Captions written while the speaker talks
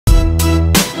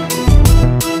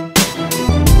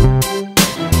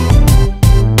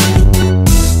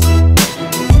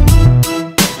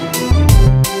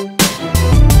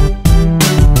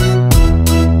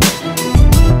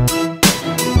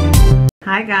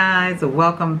guys,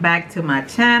 welcome back to my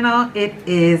channel. It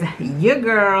is your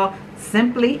girl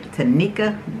Simply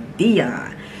Tanika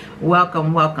Dion.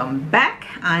 Welcome back.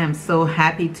 I am so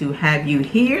happy to have you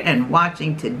here and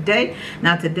watching today.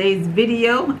 Now today's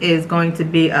video is going to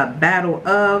be a battle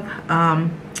of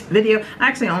video. I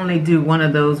actually only do one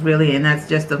of those really, and that's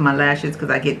just of my lashes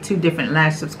because I get 2 different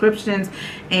lash subscriptions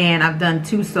and I've done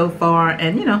 2 so far,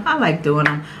 and you know, I like doing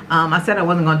them. I said I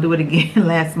wasn't going to do it again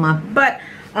last month, but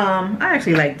I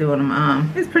actually like doing them.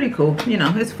 It's pretty cool, you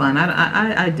know, it's fun.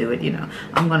 I do it, you know.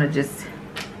 I'm gonna just,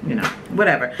 you know,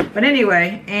 whatever. But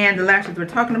anyway, and the lashes we're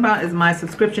talking about is my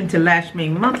subscription to Lash Me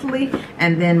Monthly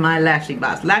and then my Lashy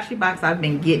Box. Lashy Box I've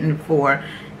been getting for,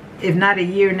 if not a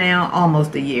year now,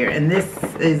 almost a year. And this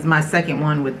is my 2nd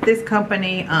one with this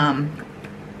company,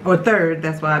 or 3rd.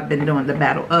 That's why I've been doing the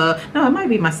battle. No, it might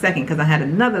be my 2nd because I had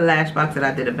another lash box that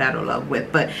I did a battle of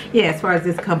with. But yeah, as far as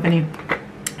this company,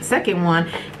 2nd one,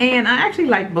 and I actually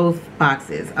like both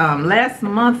boxes. Last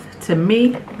month to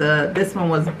me, this one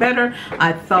was better.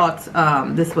 I thought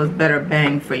this was better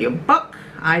bang for your buck.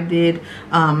 I did,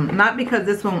 not because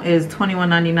this one is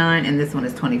 $21.99 and this one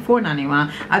is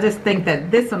 $24.99. I just think that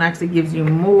this one actually gives you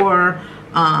more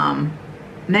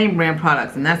name brand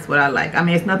products, and that's what I like. I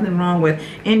mean, it's nothing wrong with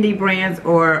indie brands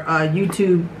or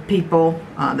YouTube people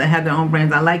that have their own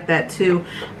brands. I like that too,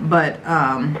 but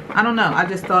I don't know, I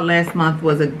just thought last month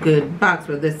was a good box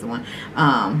for this one,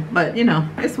 but you know,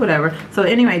 it's whatever. So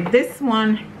anyway, this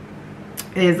one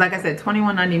is, like I said,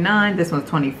 $21.99. This one's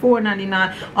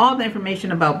 $24.99. All the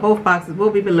information about both boxes will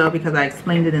be below because I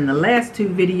explained it in the last 2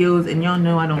 videos, and y'all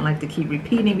know I don't like to keep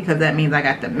repeating because that means I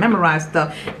got to memorize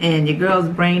stuff, and your girl's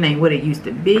brain ain't what it used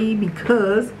to be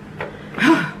because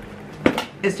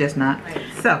it's just not.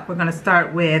 So we're gonna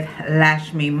start with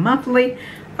Lash Me Monthly.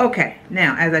 Okay,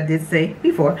 now as I did say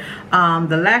before,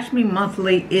 the Lash Me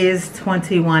Monthly is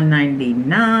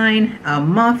 $21.99 a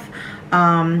month.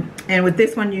 And with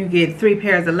this one you get 3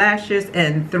 pairs of lashes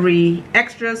and 3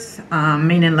 extras,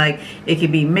 meaning like it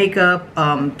could be makeup,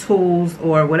 tools,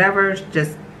 or whatever,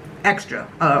 just extra,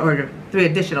 or 3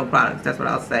 additional products. That's what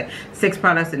I'll say. 6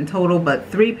 products in total, but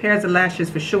 3 pairs of lashes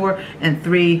for sure and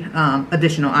 3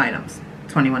 additional items.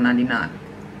 $21.99.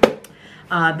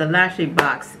 The Lashy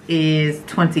Box is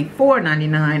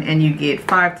 $24.99 and you get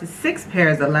 5 to 6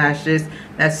 pairs of lashes.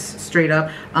 That's straight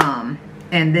up.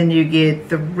 And then you get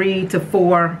 3 to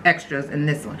 4 extras in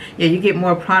this one. Yeah, you get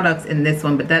more products in this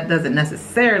one, but that doesn't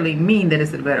necessarily mean that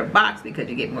it's a better box because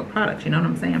you get more products, you know what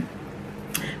I'm saying?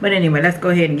 But anyway, let's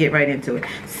go ahead and get right into it.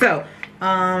 So,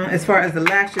 as far as the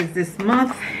lashes this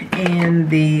month in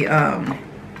the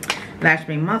Lash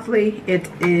Me Monthly, it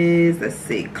is, let's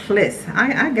see, Kliss.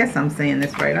 I guess I'm saying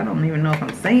this right. I don't even know if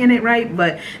I'm saying it right,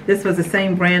 but this was the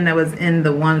same brand that was in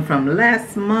the one from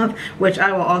last month, which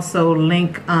I will also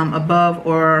link above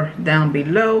or down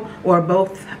below, or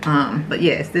both. But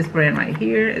yeah, it's this brand right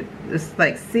here. It's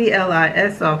like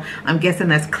C-L-I-S, so I'm guessing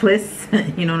that's Kliss.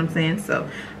 You know what I'm saying? So,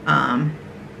 and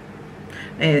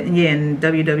yeah, and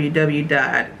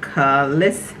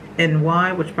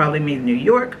www.klissny, which probably means New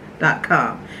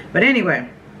York.com. But anyway,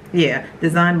 yeah,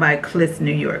 designed by Kliss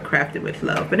New York, crafted with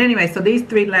love. But anyway, so these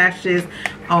 3 lashes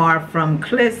are from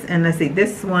Kliss, and let's see,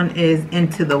 this one is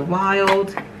Into the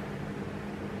Wild.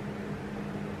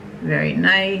 Very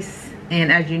nice.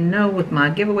 And as you know, with my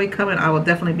giveaway coming, I will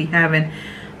definitely be having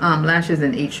lashes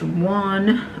in each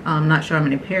one. I'm not sure how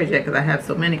many pairs yet because I have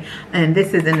so many. And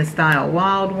this is in the style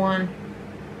Wild one.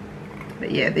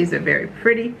 But yeah, these are very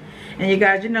pretty. And you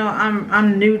guys, you know,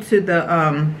 I'm new to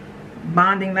the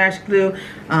bonding lash glue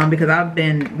because I've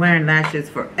been wearing lashes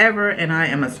forever, and I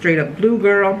am a straight up glue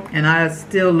girl, and I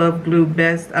still love glue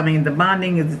best. I mean, the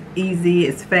bonding is easy,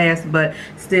 it's fast, but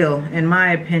still, in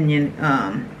my opinion,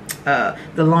 the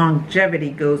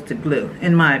longevity goes to glue,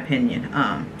 in my opinion.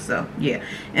 So yeah,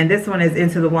 and this one is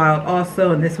Into the Wild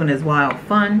also, and this one is Wild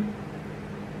Fun.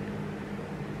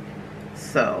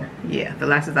 So yeah, the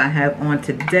lashes I have on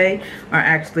today are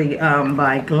actually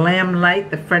by Glam Light,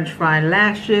 the French fry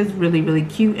lashes. Really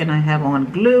cute, and I have on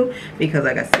glue because,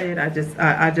 like I said, I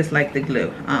just like the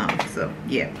glue. So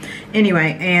yeah.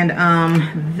 Anyway, and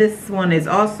this one is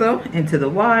also Into the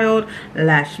Wild,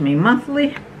 Lash Me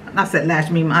Monthly. I said Lash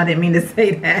Me, I didn't mean to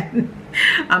say that.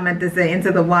 I meant to say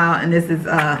Into the Wild, and this is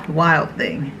Wild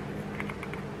Thing.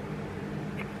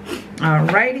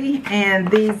 Alrighty,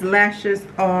 and these lashes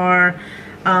are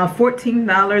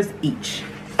 $14 each.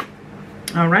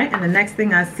 Alright, and the next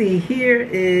thing I see here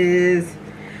is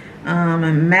a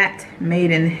matte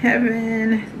Made in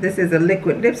Heaven. This is a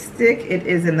liquid lipstick. It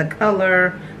is in the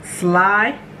color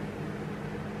Sly.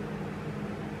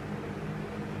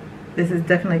 This is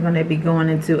definitely going to be going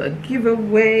into a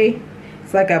giveaway.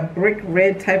 It's like a brick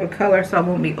red type of color, so I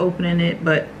won't be opening it,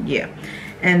 but yeah.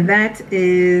 And that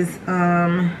is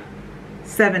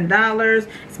 $7.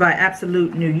 It's by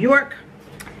Absolute New York.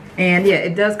 And yeah,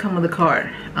 it does come with a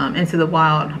card. Into the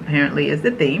Wild apparently is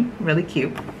the theme. Really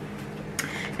cute.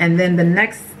 And then the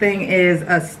next thing is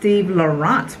a Steve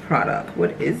Laurent product.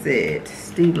 What is it?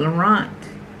 Steve Laurent.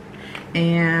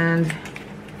 And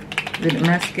is it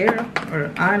mascara or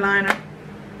eyeliner?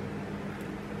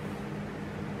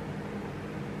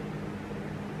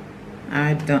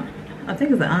 I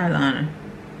think it's an eyeliner.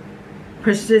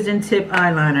 Precision tip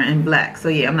eyeliner in black. So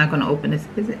yeah, I'm not going to open this.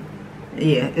 Is it?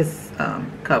 Yeah, it's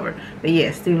covered. But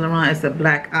yeah, Steve Laurent is a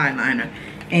black eyeliner.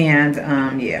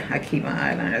 And yeah, I keep my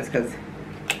eyeliners because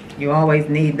you always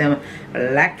need them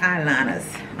black eyeliners.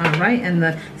 Alright, and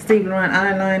the Steve Laurent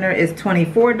eyeliner is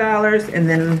 $24. And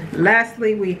then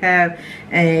lastly, we have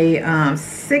a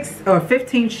 6 or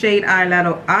 15 shade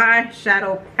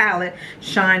eyeshadow palette,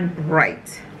 Shine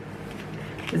Bright.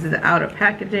 This is the outer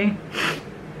packaging.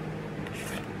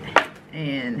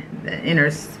 And the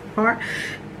inner part.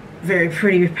 Very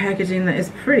pretty packaging.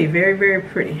 It's pretty, very, very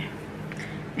pretty.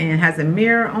 And it has a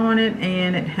mirror on it,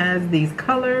 and it has these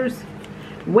colors,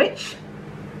 which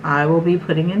I will be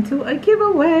putting into a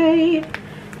giveaway.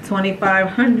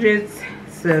 2,500.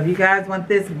 So if you guys want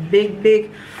this big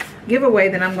giveaway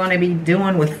that I'm going to be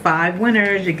doing with 5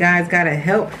 winners, you guys got to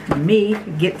help me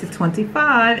get to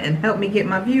 25 and help me get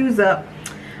my views up.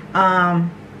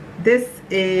 This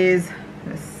is,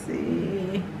 let's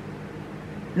see,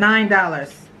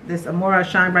 $9. This Amora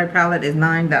Shine Bright palette is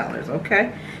 $9.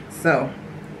 Okay, so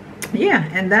yeah,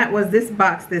 and that was this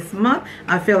box this month.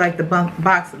 I feel like the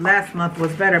box last month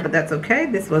was better, but that's okay.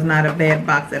 This was not a bad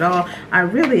box at all. I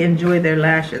really enjoy their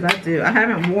lashes. I do. I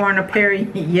haven't worn a pair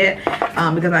yet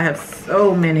because I have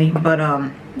so many, but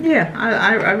yeah,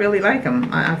 I really like them.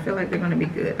 I feel like they're going to be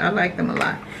good. I like them a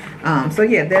lot. So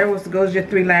yeah, there goes your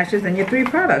 3 lashes and your 3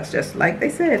 products, just like they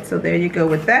said. So there you go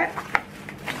with that.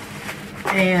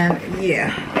 And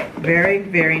yeah, very,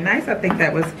 very nice. I think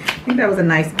that was a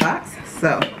nice box.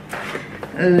 So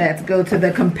let's go to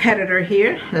the competitor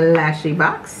here,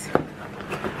 Lashybox.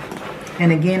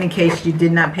 And again, in case you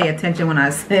did not pay attention when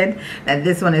I said that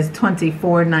this one is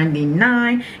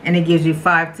 $24.99, and it gives you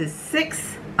 5 to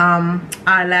 6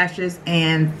 eyelashes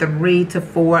and 3 to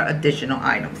 4 additional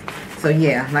items. So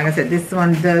yeah, like I said, this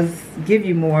one does give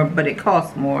you more, but it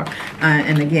costs more.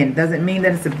 And again, doesn't mean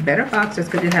that it's a better box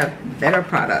just because you have better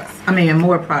products. I mean,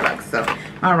 more products. So,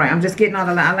 all right, I'm just getting all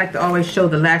the. I like to always show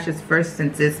the lashes first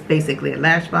since it's basically a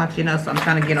lash box, you know. So I'm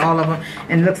trying to get all of them.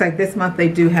 And it looks like this month they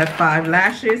do have 5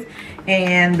 lashes,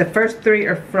 and the first 3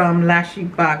 are from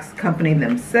Lashybox company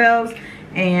themselves.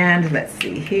 And let's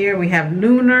see here, we have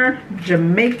Lunar,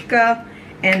 Jamaica,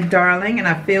 and Darling. And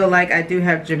I feel like I do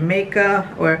have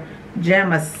Jamaica or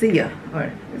Jamaica, or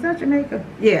is that Jamaica?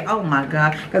 Yeah. Oh my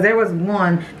God, because there was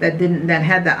one that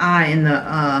had the I in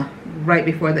the right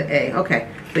before the A. Okay,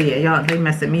 so yeah, y'all, they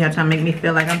messing me up, trying to make me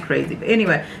feel like I'm crazy. But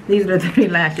anyway, these are the 3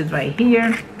 lashes right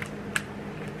here.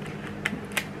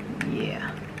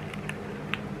 Yeah.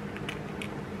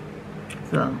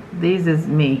 So these is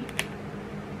me,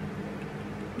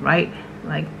 right?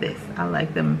 Like this. I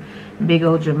like them big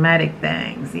old dramatic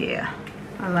things. Yeah,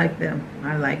 I like them.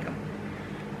 I like them.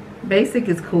 Basic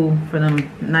is cool for them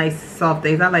nice soft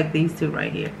days. I like these 2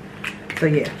 right here. So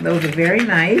yeah, those are very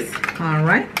nice. All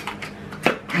right,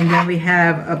 and then we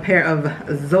have a pair of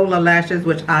Zola lashes,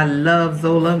 which I love.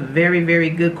 Zola, very, very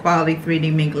good quality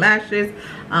 3D mink lashes.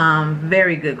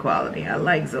 Very good quality. I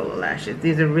like Zola lashes.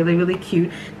 These are really, really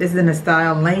cute. This is in the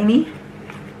style Laney,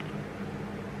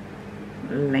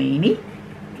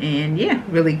 and yeah,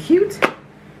 really cute.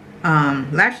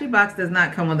 Lashybox does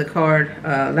not come with a card.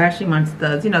 Lashy Monthly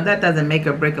does. You know, that doesn't make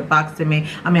or break a box to me.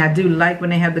 I mean, I do like when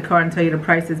they have the card and tell you the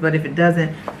prices, but if it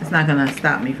doesn't, it's not gonna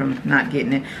stop me from not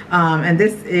getting it. And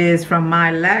this is from My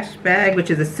Lash Bag,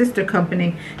 which is a sister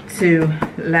company to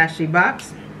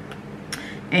Lashybox.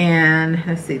 And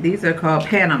let's see, these are called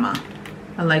Panama.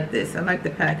 I like this. I like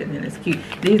the packaging. It's cute.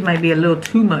 These might be a little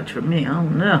too much for me. I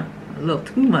don't know. A little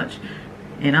too much.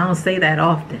 And I don't say that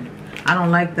often. I don't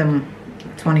like them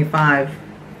 25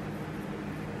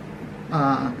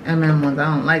 mm ones.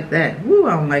 I don't like that. Woo,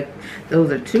 I don't like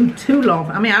those. Are too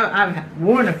long. I mean, I've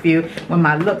worn a few when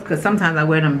my looks, because sometimes I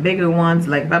wear them bigger ones.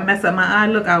 Like if I mess up my eye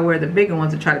look, I'll wear the bigger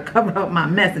ones to try to cover up my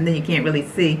mess, and then you can't really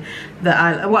see the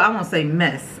eye. Well, I won't say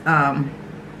mess.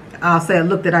 I'll say a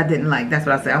look that I didn't like. That's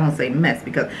what I say. I won't say mess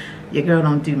because your girl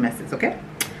don't do messes. Okay.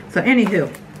 So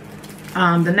anywho,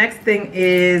 the next thing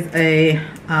is a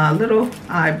little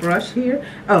eye brush here.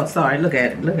 Oh, sorry, look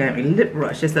at it. Look at me. Lip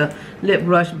brush. It's a lip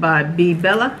brush by B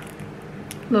Bella.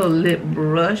 little lip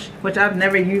brush, which I've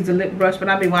never used a lip brush, but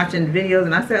I've been watching videos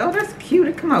and I said, oh, that's cute.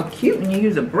 It come out cute when you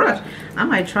use a brush. I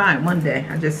might try it one day.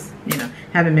 I just, you know,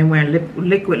 haven't been wearing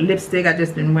liquid lipstick. I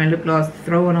just been wearing lip gloss,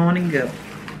 throw it on and go.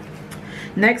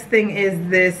 Next thing is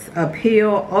this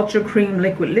Appeal Ultra Cream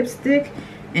Liquid Lipstick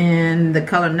in the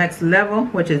color Next Level,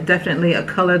 which is definitely a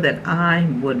color that I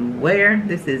would wear.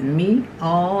 This is me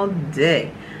all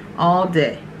day, all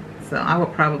day. So I will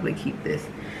probably keep this.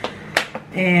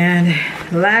 And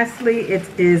lastly, it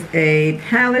is a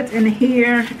palette in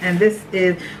here, and this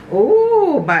is,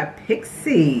 oh, by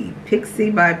Pixie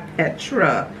by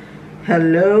Petra.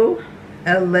 Hello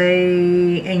LA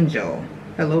Angel.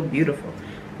 Hello Beautiful.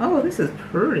 Oh, this is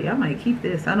pretty. I might keep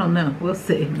this. I don't know. We'll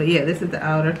see. But yeah, this is the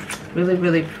outer. Really,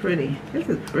 really pretty. This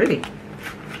is pretty.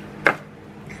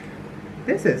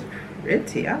 This is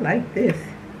pretty. I like this.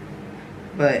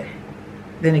 But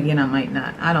then again, I might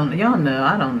not. I don't, y'all know.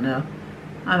 I don't know.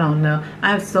 I don't know. I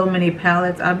have so many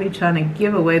palettes. I'll be trying to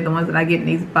give away the ones that I get in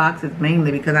these boxes mainly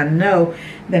because I know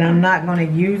that I'm not going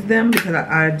to use them because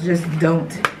I just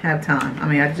don't have time. I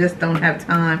mean, I just don't have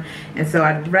time. And so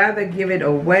I'd rather give it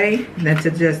away than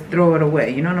to just throw it away.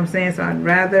 You know what I'm saying? So I'd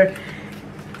rather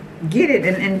get it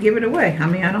and give it away. I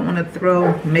mean, I don't want to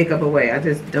throw makeup away. I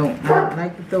just don't. I don't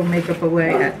like to throw makeup away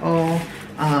at all.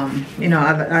 You know,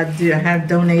 I have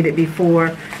donated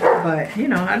before, but you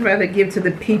know, I'd rather give to the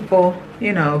people,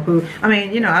 you know, who, I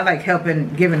mean, you know, I like helping,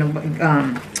 giving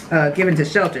to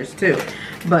shelters too,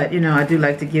 but you know, I do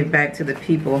like to give back to the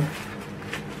people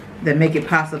that make it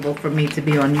possible for me to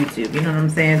be on YouTube. You know what I'm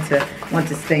saying? To want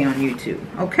to stay on YouTube.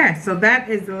 Okay, so that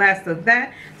is the last of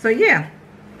that. So yeah,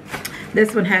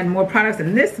 this one had more products,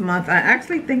 and this month I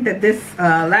actually think that this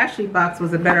Lashy Box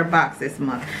was a better box this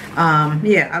month.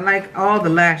 Yeah, I like all the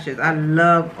lashes. I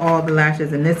love all the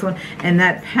lashes in this one, and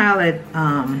that palette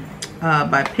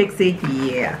by Pixie,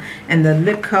 yeah, and the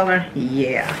lip color,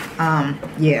 yeah,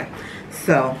 yeah.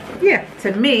 So yeah,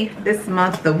 to me this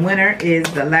month the winner is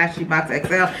the Lashy Box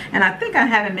XL, and I think I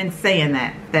haven't been saying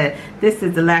that this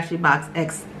is the Lashy Box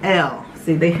XL.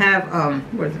 See, they have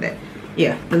where's it at?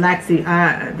 Yeah, the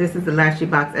this is the Lashy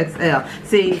Box XL.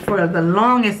 See, for the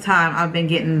longest time, I've been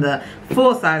getting the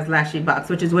full-size Lashy Box,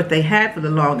 which is what they had for the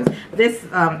longest. This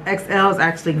XL is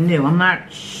actually new. I'm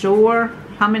not sure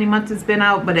how many months it's been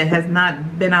out, but it has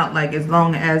not been out like as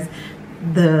long as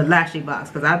the Lashy Box,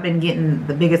 because I've been getting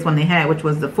the biggest one they had, which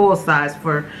was the full-size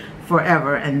for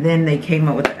forever, and then they came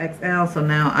up with the XL, so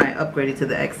now I upgraded to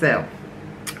the XL.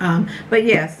 But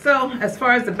yeah, so as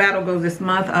far as the battle goes this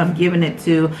month, I'm giving it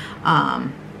to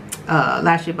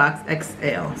Lashy Box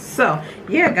XL. So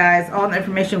yeah, guys, all the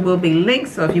information will be linked,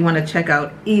 so if you want to check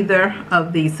out either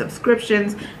of these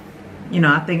subscriptions, you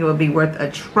know, I think it would be worth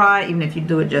a try, even if you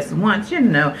do it just once. You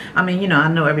know, I mean, you know, I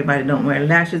know everybody don't wear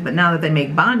lashes, but now that they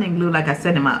make bonding glue, like I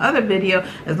said in my other video,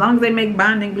 as long as they make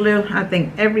bonding glue, I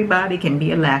think everybody can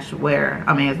be a lash wearer.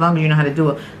 I mean, as long as you know how to do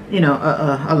a, you know,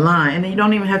 a line, and then you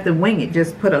don't even have to wing it.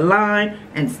 Just put a line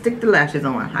and stick the lashes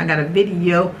on. I got a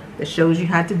video that shows you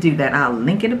how to do that. I'll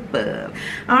link it above.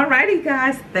 Alrighty,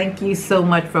 guys, thank you so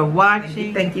much for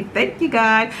watching. Thank you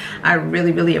guys. I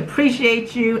really, really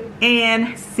appreciate you,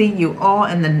 and see you all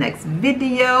in the next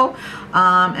video.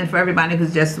 And for everybody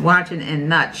who's just watching and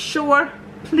not sure,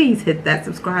 please hit that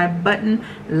subscribe button,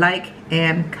 like,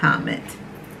 and comment.